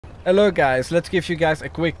Hello guys, let's give you guys a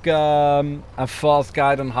quick and fast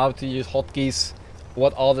guide on how to use hotkeys,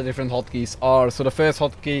 what all the different hotkeys are. So the first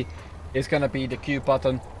hotkey is gonna be the Q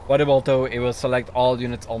button. What it will do, it will select all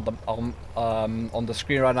units on the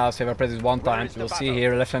screen right now. So if I press it one time, you'll see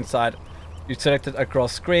here left hand side, you selected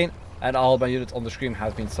across screen and all my units on the screen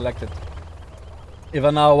has been selected. If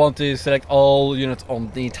I now want to select all units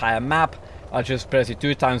on the entire map, I'll just press it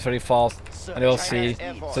 2 times very fast and you'll see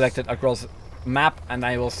selected across map, and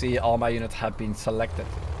I will see all my units have been selected.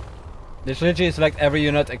 This literally select every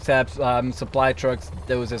unit except supply trucks,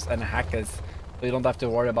 dozers and hackers, so you don't have to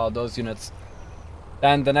worry about those units.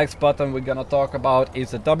 Then the next button we're gonna talk about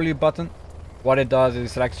is the W button. What it does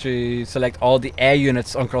is actually select all the air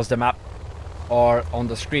units across the map or on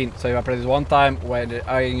the screen. So if I press it one time, where the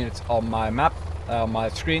air units on my map, my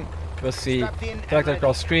screen, you'll see selected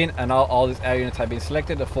across screen, and now all these air units have been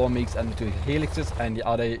selected, the 4 MiGs and the 2 helixes, and the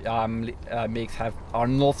other MiGs are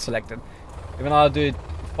not selected. If I now do it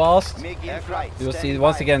fast, you'll see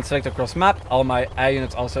once again select across map, all my air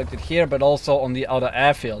units are selected here, but also on the other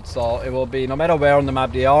airfield. So it will be, no matter where on the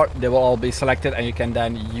map they are, they will all be selected and you can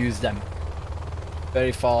then use them.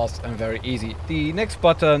 Very fast and very easy. The next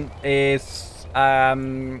button is,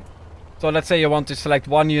 so let's say you want to select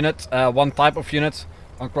one unit, one type of unit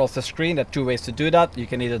across the screen. There are 2 ways to do that. You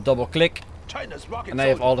can either double click and now you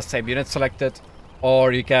have all the same units selected,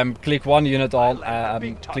 or you can click one unit on,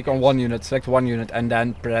 click on one unit, select one unit, and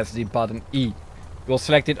then press the button E. You'll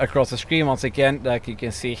select it across the screen once again, like you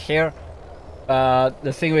can see here.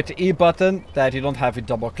 The thing with the E button that you don't have to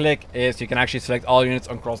double click is you can actually select all units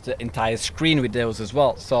across the entire screen with those as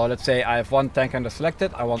well. So let's say I have one tank under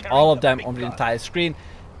selected, I want all of them on the entire screen.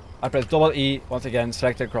 I press double E, once again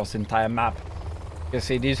select across the entire map. You can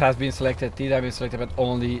see these have been selected, these have been selected, but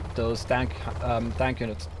only those tank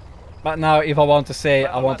units. But now if I want to say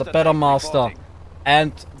I want the Battle Master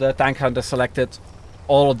and the Tank Hunter selected,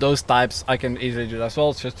 all of those types, I can easily do that as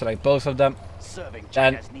well. Just select both of them,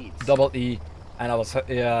 then double E, and I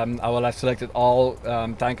will have selected all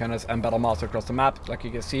Tank Hunters and Battle Master across the map. Like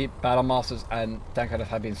you can see, Battle Masters and Tank Hunters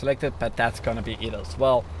have been selected, but that's gonna be it as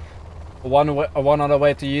well. One other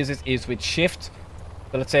way to use it is with Shift.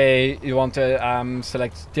 So let's say you want to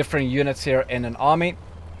select different units here in an army.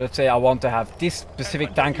 Let's say I want to have this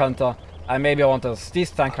specific Tank Hunter, and maybe I want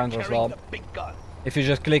this Tank Hunter as well. If you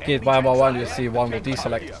just click it one by one, you'll see one will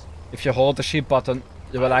deselect. If you hold the Shift button,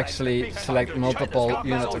 you will actually select multiple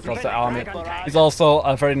units across the army. It's also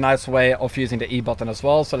a very nice way of using the E button as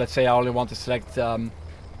well. So let's say I only want to select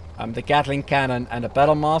the Gatling Cannon and the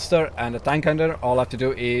Battle Master and the Tank Hunter. All I have to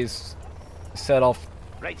do is set off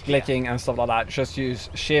clicking and stuff like that. Just use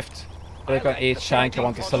Shift, click on each tank you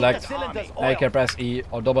want to select. Now you can press E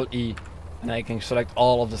or double E, and now you can select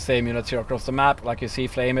all of the same units here across the map. Like you see,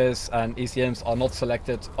 Flamers and ECMs are not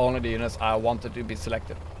selected, only the units I wanted to be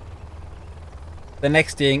selected. The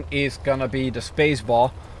next thing is gonna be the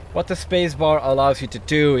spacebar. What the spacebar allows you to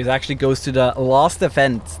do is actually goes to the last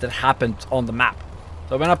event that happened on the map.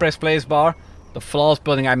 So when I press spacebar, the last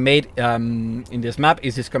building I made in this map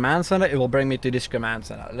is this command center. It will bring me to this command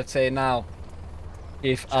center. Let's say now,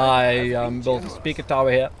 if I build a speaker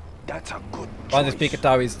tower here, once the speaker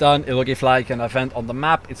tower is done, it will give like an event on the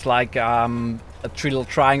map. It's like a 3 little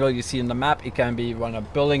triangle you see on the map. It can be when a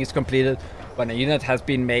building is completed, when a unit has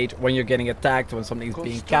been made, when you're getting attacked, when something is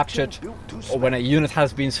being captured, or when a unit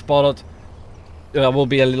has been spotted. There will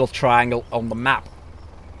be a little triangle on the map.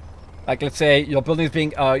 Like let's say your building is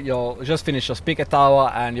being, you just finished your speaker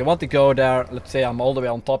tower and you want to go there. Let's say I'm all the way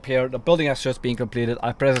on top here. The building has just been completed.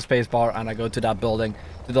 I press the space bar and I go to that building.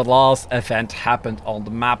 To the last event happened on the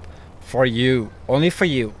map for you. Only for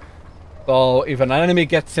you. So if an enemy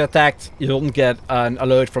gets attacked, you don't get an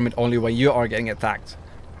alert from it only when you are getting attacked.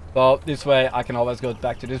 So this way I can always go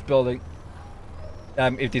back to this building.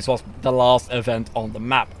 If this was the last event on the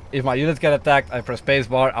map. If my units get attacked, I press space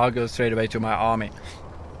bar. I'll go straight away to my army.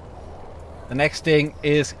 The next thing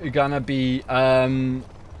is gonna be the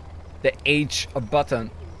H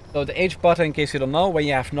button. So the H button, in case you don't know, when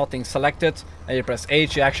you have nothing selected and you press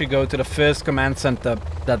H, you actually go to the first command center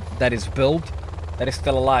that is built, that is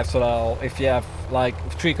still alive. So if you have like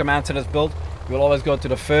 3 command centers built, you will always go to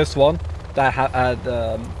the first one that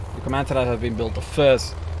the command center that has been built the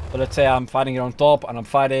first. So let's say I'm fighting here on top and I'm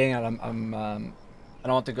fighting and and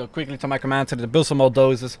I want to go quickly to my command center to build some more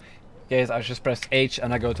doses. I just press H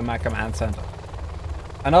and I go to my command center.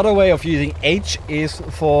 Another way of using H is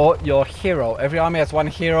for your hero. Every army has one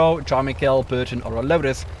hero, Jarmikel, Burton or a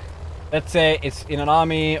Lotus. Let's say it's in an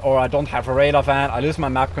army or I don't have a radar van, I lose my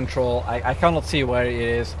map control, I cannot see where it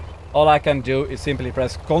is. All I can do is simply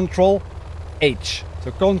press Ctrl H.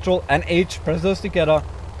 So Ctrl and H, press those together,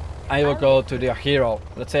 I will go to the hero.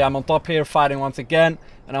 Let's say I'm on top here fighting once again,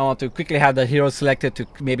 and I want to quickly have the hero selected to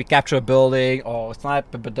maybe capture a building or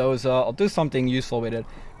snipe a bulldozer or do something useful with it.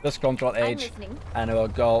 Just Control H, and I will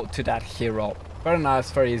go to that hero. Very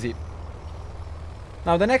nice, very easy.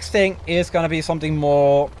 Now the next thing is gonna be something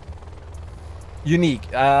more unique.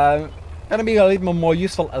 Gonna be a little bit more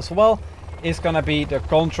useful as well. It's gonna be the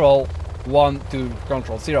Control 1 to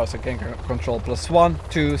Control 0. So you can control +1,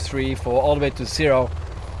 2, 3, 4, all the way to 0.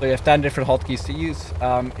 So you have 10 different hotkeys to use.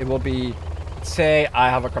 It will be, say I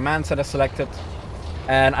have a command center selected,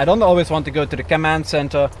 and I don't always want to go to the command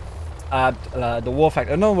center at the war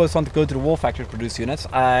factory. I don't always want to go to the war factory to produce units.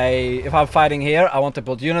 If I'm fighting here, I want to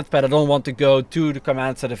build units, but I don't want to go to the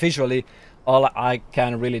command center visually. All I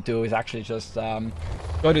can really do is actually just go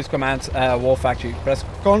to this command war factory, press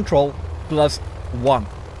Control +1.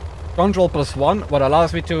 Control +1, what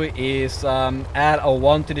allows me to is add a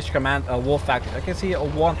 1 to this command war factory. I can see a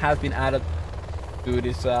 1 has been added to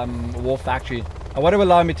this war factory. And what it will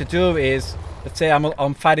allow me to do is, let's say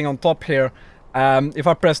I'm fighting on top here. If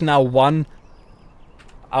I press now 1,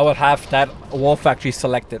 I will have that war factory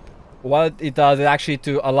selected. What it does is actually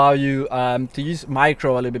to allow you to use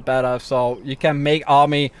micro a little bit better, so you can make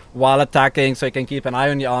army while attacking, so you can keep an eye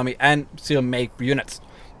on the army and still make units.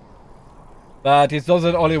 But it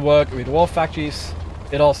doesn't only work with war factories,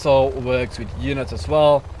 it also works with units as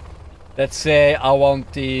well. Let's say I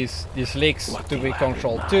want these leaks to be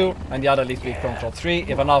Control 2 and the other leaks to be Control 3.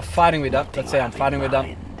 If I'm now fighting with them, let's say I'm fighting with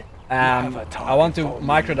them, I want to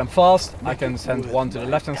micro them fast, I can send one to the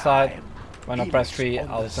left hand side. When I press 3,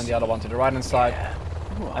 I'll send the other one to the right hand side.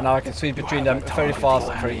 And now I can switch between them very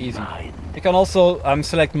fast and very easy. You can also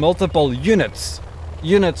select multiple units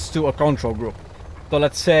to a control group. So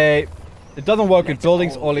let's say it doesn't work with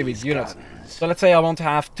buildings, only with units. So let's say I want to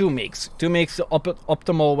have 2 MiGs. 2 MiGs, the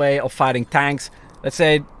optimal way of fighting tanks. Let's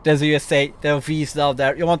say there's a USA, there are V's out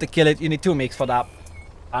there, you want to kill it, you need 2 MiGs for that.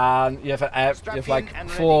 And you have like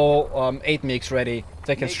 8 MiGs ready,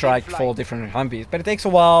 they can strike 4 different Humvees. But it takes a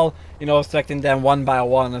while, you know, selecting them one by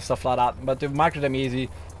one and stuff like that. But to micro them easy,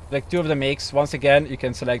 select 2 of the MiGs. Once again, you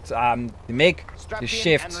can select the MiG, the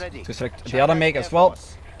shift to select the other MiG as well.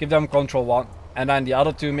 Give them Control 1. And then the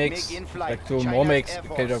other 2 MiGs, like 2 more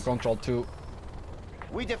MiGs, give them Control 2.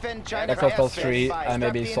 Control 3 and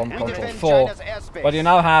maybe some Control 4. But you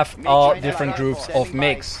now have all different groups of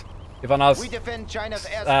MiGs. If I now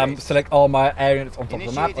select all my air units on top of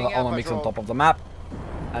the map, or all my MiGs on top of the map,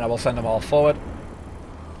 and I will send them all forward,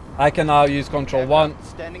 I can now use Control 1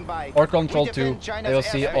 or Control 2. You will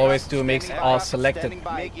see always 2 MiGs are selected.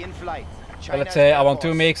 So let's say I want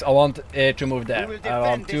 2 MiGs, I want it to move there. I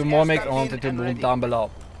want 2 more MiGs, I want it to move down below.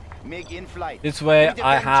 This way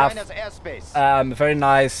I have very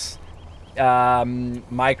nice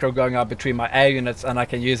micro going up between my air units, and I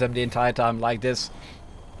can use them the entire time like this.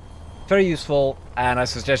 Very useful, and I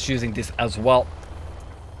suggest using this as well.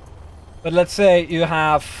 But let's say you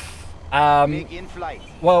have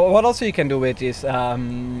well, what also you can do with this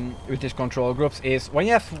control groups is when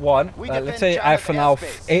you have one, let's say I have for now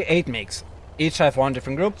 8 MiGs, each have 1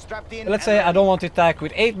 different group. Let's say I don't want to attack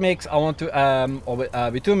with 8 MiGs, I want to or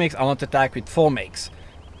with 2 MiGs, I want to attack with 4 MiGs.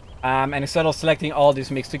 And instead of selecting all these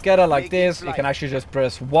MiGs together like this, you can actually just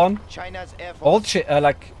press 1, hold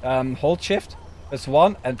shift, press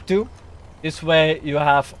 1 and 2. This way you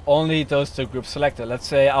have only those 2 groups selected. Let's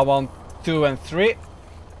say I want 2 and 3.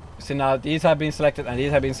 So now these have been selected and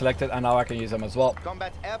these have been selected, and now I can use them as well.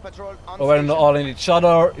 But when they're all in each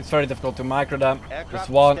other, it's very difficult to micro them. Just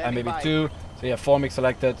 1 and maybe 2. So you have 4 MiGs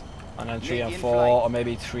selected, and then 3 and 4, or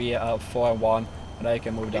maybe 3, 4 and 1, and then you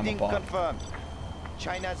can move them apart.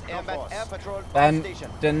 And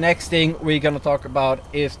the next thing we're gonna talk about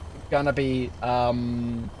is gonna be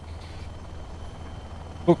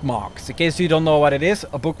bookmarks. In case you don't know what it is,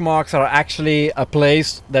 bookmarks are actually a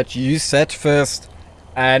place that you set first,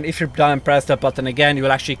 and if you're done and press that button again, you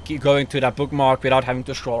will actually keep going to that bookmark without having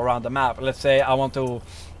to scroll around the map. Let's say I want to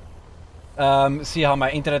see how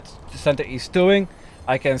my internet center is doing.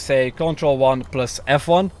 I can say Control 1 plus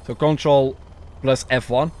F1, so Control plus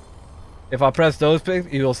F1. If I press those,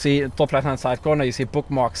 you will see in the top left hand side corner, you see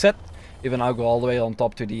bookmark set. Even I'll go all the way on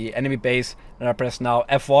top to the enemy base, and I press now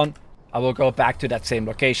F1. I will go back to that same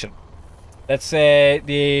location. Let's say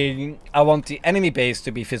I want the enemy base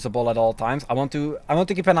to be visible at all times. I want to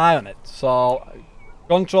keep an eye on it. So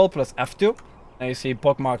Control plus F2. Now you see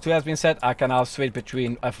bookmark 2 has been set. I can now switch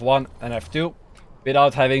between F1 and F2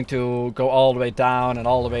 without having to go all the way down and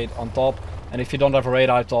all the way on top. And if you don't have a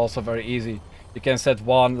radar, it's also very easy. You can set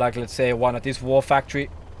 1, like let's say 1 at this war factory.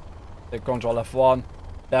 Then Control F1.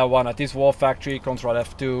 Then 1 at this war factory. Control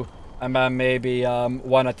F2. and then maybe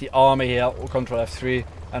one at the army here, control F3,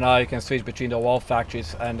 and now you can switch between the wall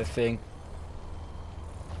factories and the thing,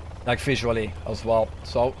 like visually as well.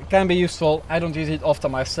 So it can be useful. I don't use it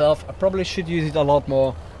often myself. I probably should use it a lot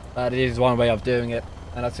more. This is one way of doing it,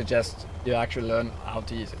 and I suggest you actually learn how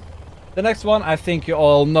to use it. The next one I think you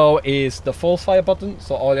all know is the false fire button.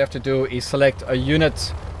 So all you have to do is select a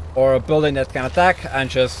unit or a building that can attack and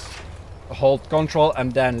just hold control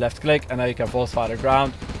and then left click, and now you can force fire the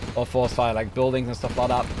ground or force fire like buildings and stuff like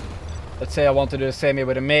that. Let's say I want to do the same here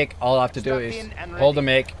with a MiG. All I have to do is hold the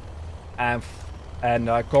MiG and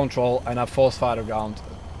control and then force fire the ground.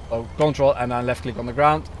 So control and then left click on the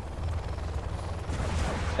ground.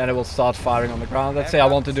 Then it will start firing on the ground. Let's say I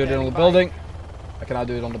want to do it on the building. I can now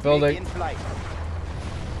do it on the building.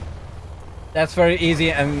 That's very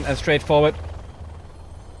easy and straightforward.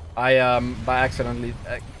 I by accidentally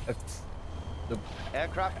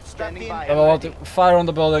Aircraft standing by. if I want to fire on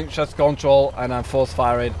the building, just control and then force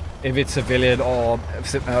fire it. If it's civilian or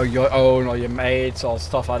your own or your mates or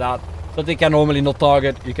stuff like that, so they can normally not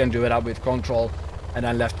target, you can do it up with control and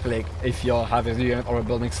then left click if you have a unit or a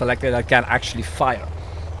building selected that can actually fire.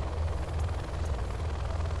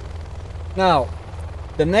 Now,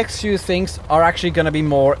 the next few things are actually going to be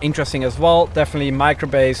more interesting as well. Definitely micro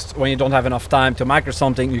based. When you don't have enough time to micro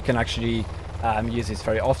something, you can actually use this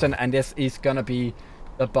very often, and this is going to be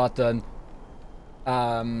the button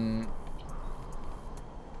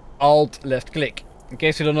Alt left click. In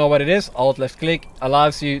case you don't know what it is, Alt left click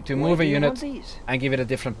allows you to move a unit and give it a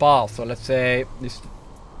different path. So let's say this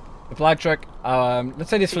supply truck,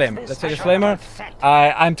 let's say this flamer. Let's say this flamer.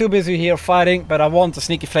 I'm too busy here fighting, but I want a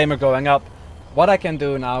sneaky flamer going up. What I can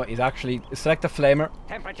do now is actually select a flamer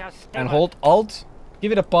and hold Alt,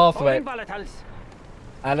 give it a pathway.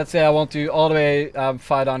 And let's say I want to all the way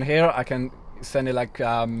fire down here. I can send it like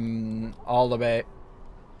all the way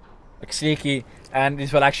like sneaky, and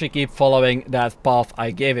this will actually keep following that path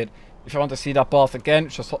I gave it. If you want to see that path again,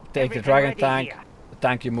 just take the dragon tank, the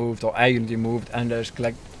tank you moved or a unit you moved, and just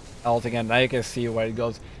click Alt again. Now you can see where it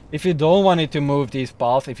goes. If you don't want it to move these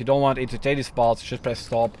paths, if you don't want it to take these paths, just press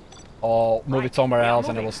stop or move it somewhere else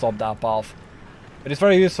and it will stop that path. But it's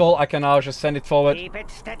very useful. I can now just send it forward,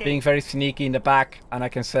 being very sneaky in the back, and I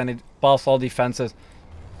can send it past all defenses,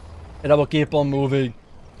 and I will keep on moving.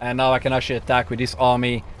 And now I can actually attack with this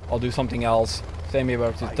army or do something else. Same here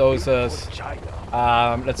with the doses.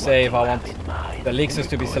 Let's say if I want the leaks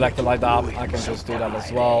to be selected like that, I can just do that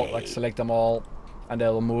as well. Like select them all, and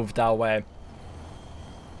they'll move that way.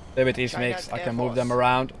 Then with these mix, I can move them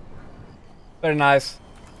around. Very nice.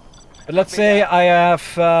 But let's say I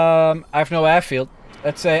have no airfield.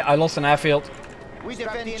 Let's say I lost an airfield. We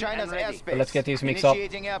defend China's airspace. So let's get these mix up.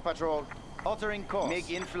 Air patrol. Altering course. MiG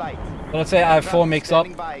in flight. So let's say I have 4 mix up.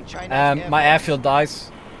 My airfield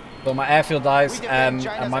dies. So my airfield dies and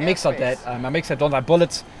my mix are dead. My mix don't have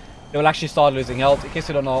bullets. They will actually start losing health. In case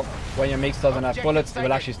you don't know, when your mix doesn't have bullets, they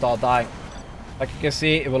will actually start dying. Like you can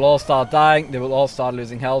see, it will all start dying. They will all start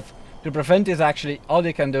losing health. To prevent this, actually, all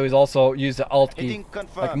you can do is also use the Alt key.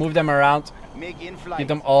 Like move them around, keep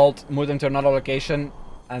them Alt, move them to another location,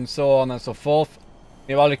 and so on and so forth.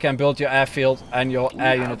 Meanwhile, you can build your airfield and your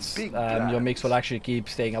air units. Your mix will actually keep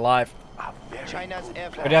staying alive.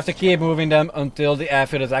 But you have to keep moving them until the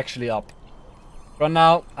airfield is actually up. Right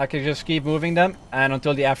now, I can just keep moving them, and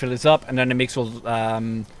until the airfield is up, and then the mix will,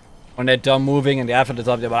 when they're done moving and the airfield is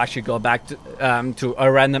up, they will actually go back to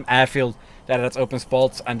a random airfield that has open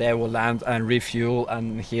spots, and they will land and refuel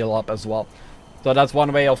and heal up as well. So that's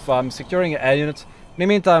one way of securing your air units. In the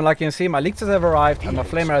meantime, like you can see, my leaks have arrived and my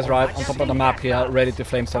flamer has arrived on top of the map here, ready to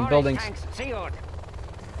flame some buildings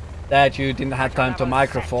that you didn't have time to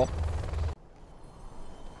micro for.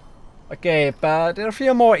 Okay, but there are a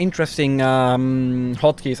few more interesting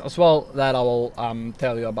hotkeys as well that I will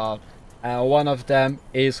tell you about. One of them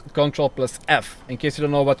is Ctrl plus F. In case you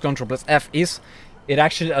don't know what Ctrl plus F is, it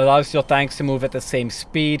actually allows your tanks to move at the same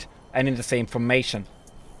speed and in the same formation.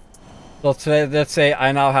 So let's say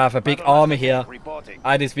I now have a big army here.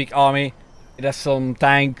 I have this big army. It has some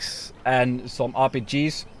tanks and some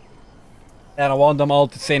RPGs. And I want them all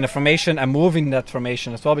to stay in the formation and move in that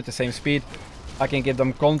formation as well with the same speed. I can give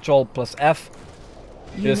them Ctrl plus F.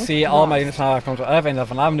 You'll see all my units now have Ctrl F, and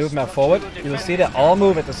if I now move them forward, you will see they all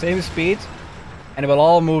move at the same speed and they will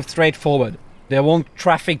all move straight forward. They won't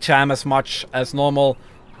traffic jam as much as normal,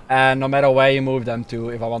 and no matter where you move them to,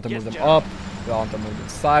 if I want to move them up, if I want to move them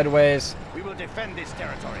sideways. We will defend this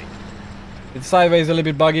territory. It's sideways a little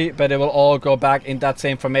bit buggy, but they will all go back in that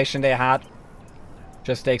same formation they had.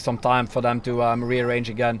 Just take some time for them to rearrange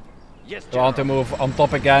again. Yes, if I want to move on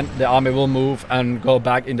top again, the army will move and go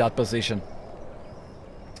back in that position.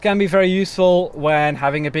 It can be very useful when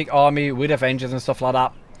having a big army with Avengers and stuff like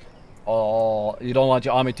that. Or you don't want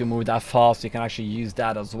your army to move that fast, you can actually use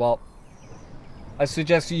that as well. I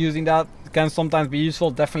suggest you using that. It can sometimes be useful,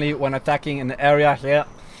 definitely when attacking an area here.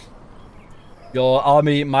 Your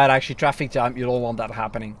army might actually traffic jam, you don't want that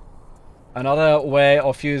happening. Another way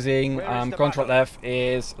of using Control F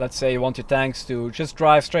is, let's say you want your tanks to just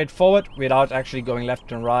drive straight forward without actually going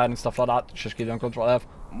left and right and stuff like that. Just keep on Control F.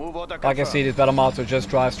 I can see this battle map, so just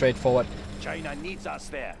drive straight forward. China needs us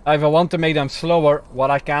there. If I want to make them slower, what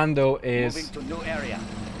I can do is... Moving to new area.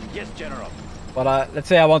 Yes, General. But let's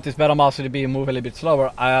say I want this battle master to be move a little bit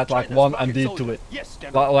slower. I add like one MD to it. Yes,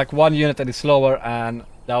 General. Like one unit that is slower, and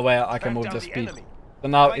that way I can move the speed. So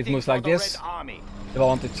now it moves like this. If I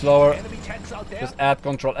want it slower, just add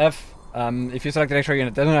Control F. If you select the extra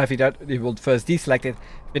unit, I don't know if you will first deselect it.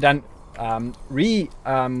 If you then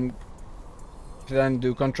then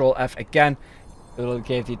do Control F again, it will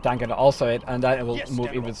give the tank hunter also it, and then it will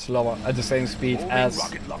move even slower at the same speed as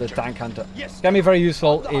the tank hunter. Can be very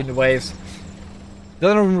useful in ways.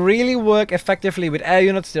 Doesn't really work effectively with air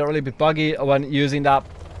units, they're a little bit buggy when using that.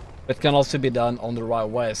 But can also be done on the right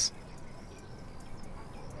ways.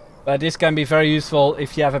 But this can be very useful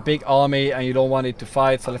if you have a big army and you don't want it to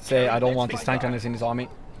fight. So let's say I don't want these tank hunters in this army.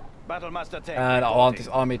 And I want this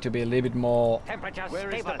army to be a little bit more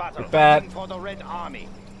prepared.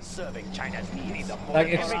 Like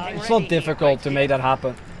it's not difficult to make that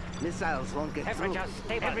happen. Missiles won't get through.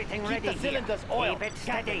 Everything ready. Cylinders oil. Keep it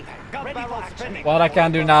steady. Gun barrel spinning. What I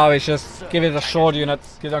can do now is just give it a short unit,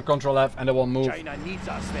 give them Control F, and they will move. China needs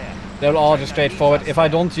us there. They'll all just straightforward. If I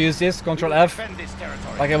don't use this Control F,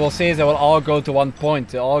 like I will see, they will all go to one point.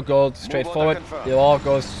 They all go straight forward. They all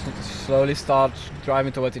go slowly start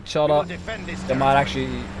driving towards each other. They might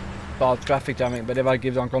actually start traffic jamming, but if I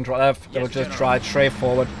give them Control F, they will just try straight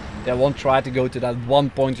forward. They won't try to go to that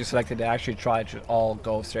one point you selected. They actually try to all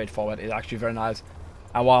go straight forward. It's actually very nice.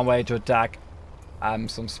 And one way to attack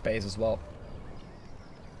some space as well.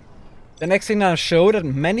 The next thing I'll show that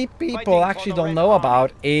many people actually don't know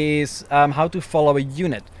about is how to follow a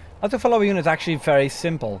unit. How to follow a unit is actually very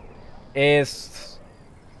simple. It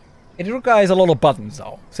requires a lot of buttons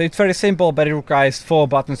though. So it's very simple, but it requires 4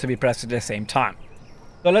 buttons to be pressed at the same time.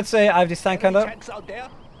 So let's say I have this tank hunter.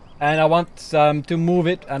 And I want to move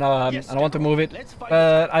it, and I want to move it,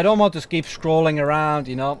 but I don't want to keep scrolling around,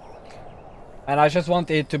 you know. And I just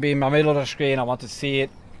want it to be in my middle of the screen. I want to see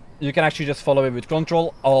it. You can actually just follow it with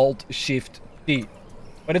Control, Alt, Shift, T.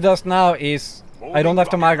 What it does now is I don't have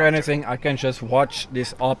to micro anything. I can just watch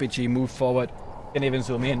this RPG move forward. I can even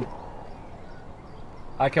zoom in.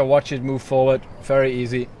 I can watch it move forward. Very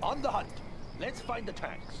easy. On the hunt. Let's find the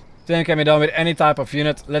tanks. Same can be done with any type of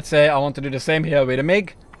unit. Let's say I want to do the same here with a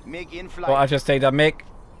MiG. MiG in flight. So I just take that MiG,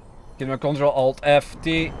 give me Control Alt F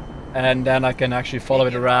T, and then I can actually follow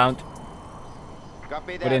it around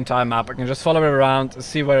within time map. I can just follow it around,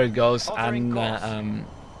 see where it goes, and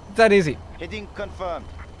it's that easy. Heading confirmed.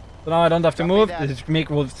 So now I don't have to move. This MiG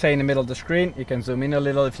will stay in the middle of the screen. You can zoom in a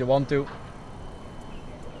little if you want to,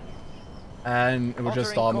 and it will just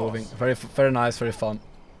start moving. Very nice, very fun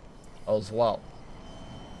as well.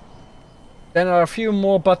 Then there are a few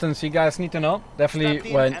more buttons you guys need to know.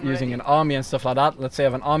 Definitely when using an army and stuff like that. Let's say I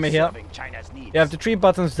have an army here. You have the 3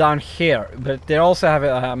 buttons down here, but they also have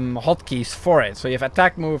hotkeys for it. So you have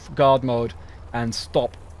attack move, guard mode, and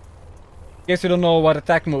stop. In case you don't know what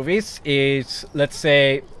attack move is, let's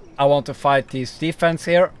say I want to fight this defense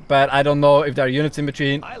here, but I don't know if there are units in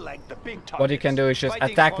between. What you can do is just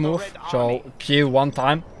attack move, so Q one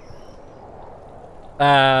time.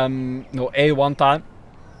 No, A one time.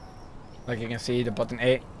 Like you can see the button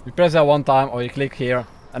A. You press that one time or you click here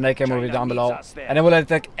and they can move it down below. And it will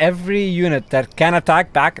attack every unit that can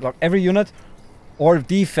attack back. Like every unit or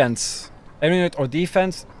defense. Every unit or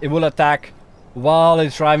defense, it will attack while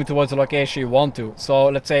it's driving towards the location you want to. So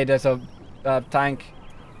let's say there's a tank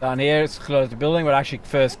down here. It's close to the building. We'll actually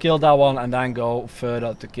first kill that one and then go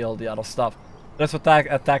further to kill the other stuff. That's what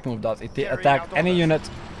attack move does. It attacks any unit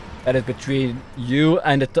that is between you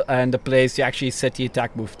and the place you actually set the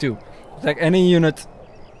attack move to. Attack any unit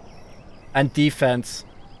and defense,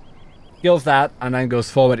 kills that and then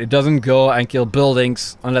goes forward. It doesn't go and kill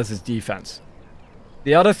buildings unless it's defense.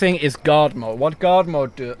 The other thing is guard mode. What guard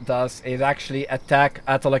mode does is actually attack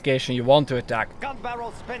at the location you want to attack. Gun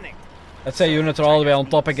barrel spinning. Let's say units are all the way on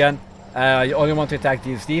top again. You only want to attack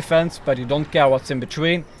these defense, but you don't care what's in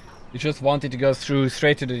between. You just want it to go through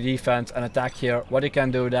straight to the defense and attack here. What you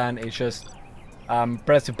can do then is just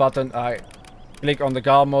press the button, click on the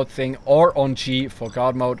guard mode thing or on G for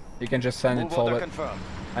guard mode. You can just send it forward.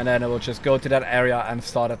 and then it will just go to that area and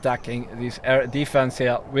start attacking these defense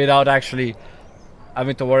here without actually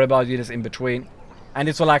having to worry about units in between. And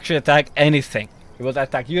this will actually attack anything. It will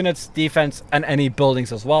attack units, defense, and any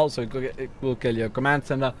buildings as well. So it will kill your command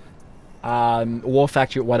center, war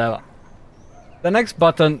factory, whatever. The next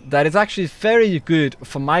button that is actually very good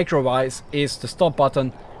for micro-wise is the stop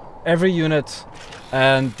button. Every unit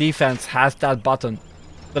and defense has that button.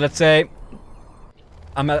 So let's say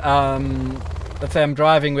I'm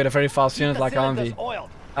driving with a very fast unit like Envy.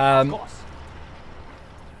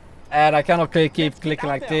 And I cannot keep clicking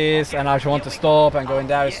like this, and I just want to stop, and going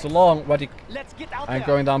there is too long. And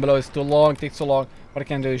going down below is too long, takes too long. What I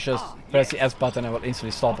can do is just press the S button and it will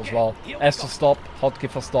instantly stop as well. S to stop, hotkey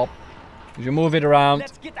for stop. If you move it around,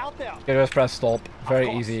 you can just press stop. Very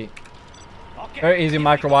easy. Very easy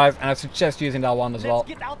micro-wise, and I suggest using that one as well.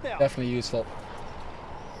 Definitely useful.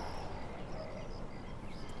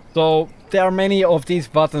 So there are many of these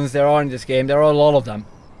buttons there are in this game. There are a lot of them.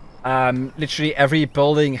 Literally every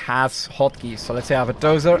building has hotkeys. So let's say I have a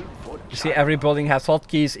dozer. You see every building has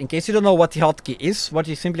hotkeys. In case you don't know what the hotkey is, what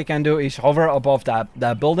you simply can do is hover above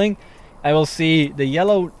that building. I will see the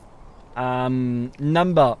yellow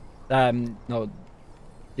number, no,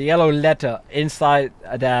 the yellow letter inside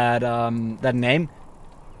that name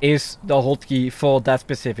is the hotkey for that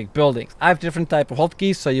specific building. I have different type of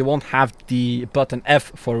hotkeys, so you won't have the button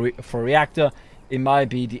F for reactor. It might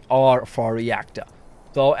be the R for reactor.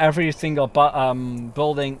 So every single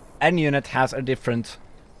building and unit has a different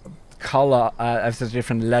color, has a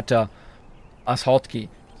different letter as hotkey.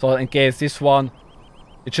 So in case this one,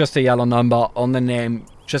 it's just a yellow number on the name.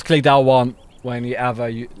 Just click that one when you have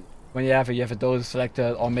a dozer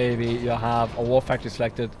selected, or maybe you have a war factory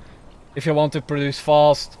selected. If you want to produce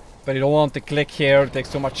fast, but you don't want to click here, it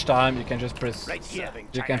takes too much time, you can just press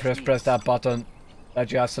press that button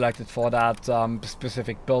that you have selected for that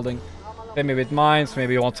specific building. Maybe with mines,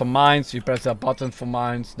 maybe you want some mines, you press that button for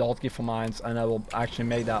mines, the hotkey for mines, and that will actually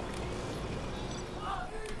make that.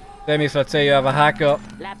 That means, let's say you have a hacker,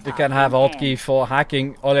 you can have a hotkey for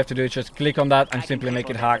hacking. All you have to do is just click on that and simply make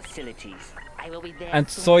it hack. And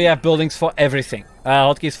so you have buildings for everything,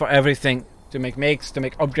 hotkeys for everything, to make makes, to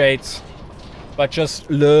make upgrades, but just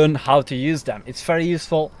learn how to use them. It's very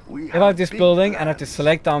useful. If I have this building and I have to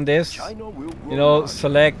select down this, you know,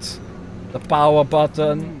 select the power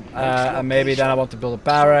button, and maybe then I want to build a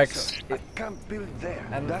barracks,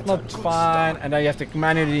 and it's not fine, and then you have to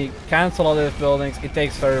manually cancel all those buildings. It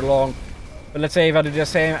takes very long. But let's say if I do the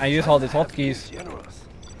same and use all these hotkeys,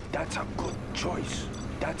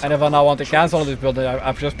 and if I now want to cancel all these buildings,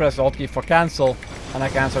 I've just pressed the hotkey for cancel, and I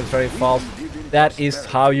cancel it very fast. That is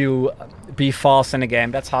how you be fast in the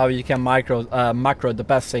game. That's how you can macro the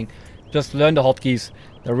best thing. Just learn the hotkeys.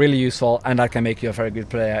 They're really useful, and that can make you a very good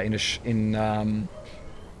player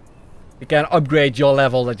you can upgrade your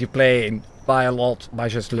level that you play in by a lot by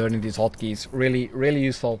just learning these hotkeys. Really, really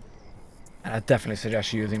useful. And I definitely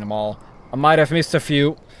suggest using them all. I might have missed a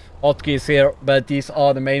few hotkeys here, but these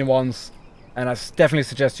are the main ones, and I definitely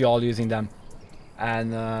suggest you all using them.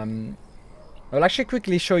 And I'll actually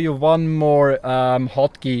quickly show you one more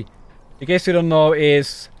hotkey. In case you don't know,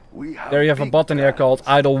 is there you have a button here called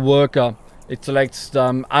idle worker. It selects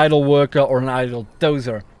idle worker or an idle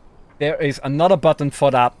dozer. There is another button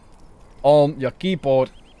for that on your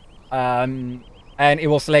keyboard, and it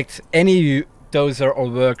will select any dozer or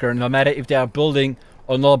worker, no matter if they are building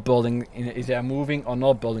or not building, if they are moving or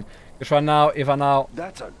not building. Because right now, if I now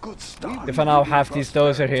have this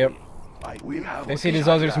dozer here, you see this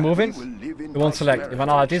dozer is moving, it won't select. If I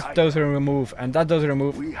now have this dozer remove and that dozer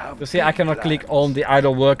remove, you see I cannot click on the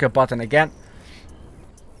idle worker button again.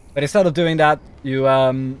 But instead of doing that, you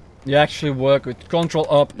actually work with Control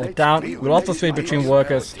up or down. You will also switch between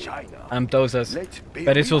workers and dozers,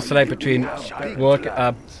 but this will select between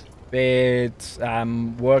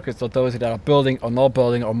workers or those that are building or not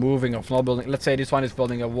building, or moving or not building. Let's say this one is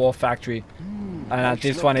building a war factory, and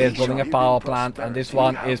this one is building a power plant, and this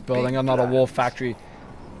one is building another war factory.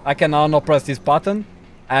 I can now not press this button,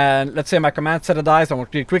 and let's say my command center dies. I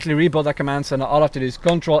want to quickly rebuild that command center. All I have to do is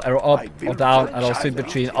Control arrow up or down, and I'll switch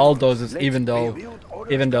between all dozers, even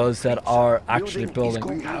those that are actually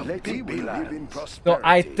building. So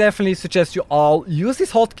I definitely suggest you all use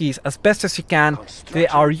these hotkeys as best as you can. They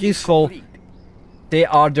are useful. They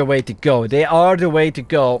are the way to go. They are the way to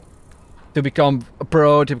go to become a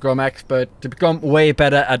pro, to become expert, to become way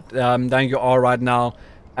better at than you are right now,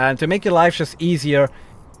 and to make your life just easier.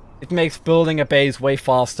 It makes building a base way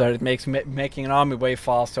faster. It makes making an army way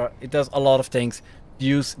faster. It does a lot of things.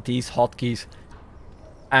 Use these hotkeys.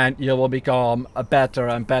 and you will become a better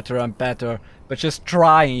and better and better. But just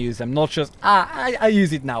try and use them, not just I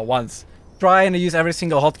use it now once. Try and use every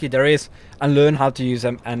single hotkey there is and learn how to use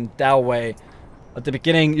them, and that way at the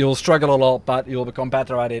beginning you'll struggle a lot, but you'll become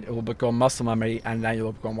better at it. It will become muscle memory, and then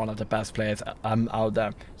you'll become one of the best players out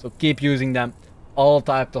there. So keep using them, all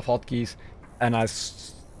types of hotkeys, and I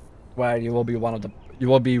swear you will be one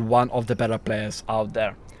of the better players out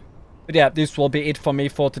there. But yeah, this will be it for me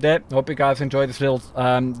for today. Hope you guys enjoyed this little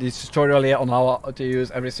this tutorial here on how to use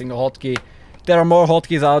every single hotkey. There are more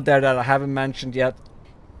hotkeys out there that I haven't mentioned yet.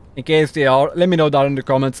 In case they are, let me know down in the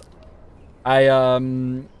comments.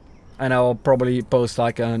 And I'll probably post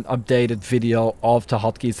like an updated video of the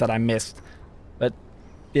hotkeys that I missed. But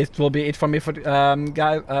this will be it for me for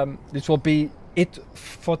guys. This will be it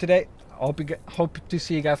for today. Hope to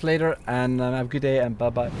see you guys later, and have a good day, and bye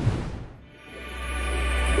bye.